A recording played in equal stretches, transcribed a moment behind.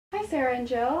Sarah and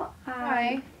Jill.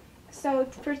 Hi. So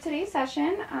for today's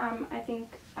session, I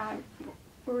think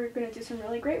we're going to do some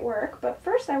really great work. But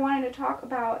first I wanted to talk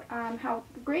about how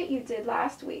great you did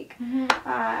last week. Mm-hmm.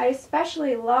 I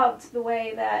especially loved the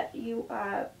way that you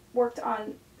worked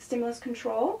on stimulus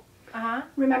control. Uh-huh.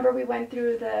 Remember we went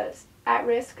through the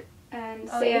at-risk and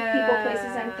safe people,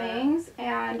 places, and things,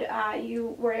 and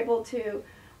you were able to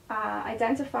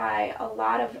identify a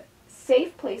lot of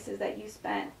safe places that you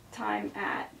spent time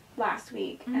at last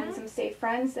week, and some safe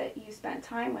friends that you spent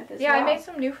time with as well. Yeah, I made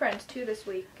some new friends too this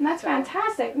week. And that's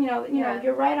fantastic. You know,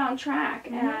 you're right on track,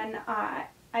 and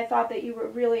I thought that you were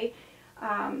really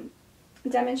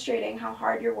demonstrating how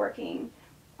hard you're working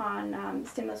on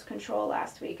stimulus control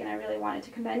last week, and I really wanted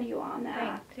to commend you on that.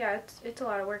 Thanks. Yeah, it's a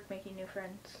lot of work making new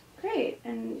friends. Great,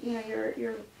 and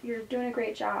you're doing a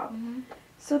great job. Mm-hmm.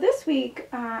 So this week,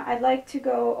 I'd like to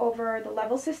go over the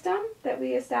level system that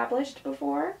we established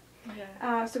before.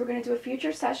 Okay. So we're going to do a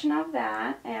future session of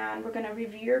that, and we're going to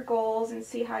review your goals and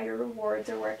see how your rewards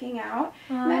are working out.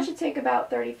 And that should take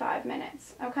about 35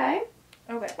 minutes, okay?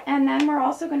 Okay. And then we're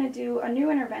also going to do a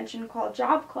new intervention called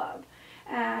Job Club.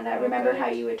 And I remember how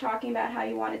you were talking about how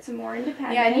you wanted some more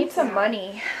independence. Yeah, I need some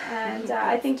money. And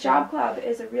I think Job Club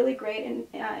is a really great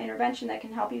intervention that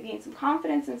can help you gain some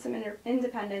confidence and some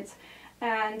independence,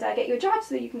 and get you a job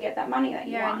so that you can get that money that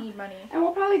you want. Yeah, I need money. And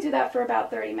we'll probably do that for about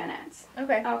 30 minutes.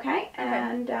 Okay. Okay?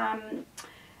 And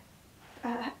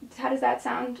how does that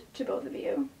sound to both of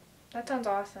you? That sounds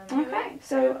awesome. Okay.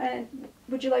 So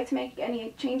would you like to make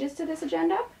any changes to this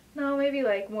agenda? No, maybe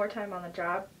like more time on the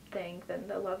job thing than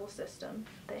the level system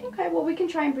thing. Okay, well we can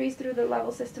try and breeze through the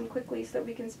level system quickly so that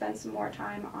we can spend some more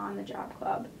time on the Job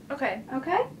Club. Okay.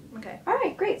 Okay? Okay. All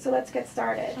right, great. So let's get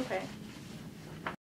started. Okay.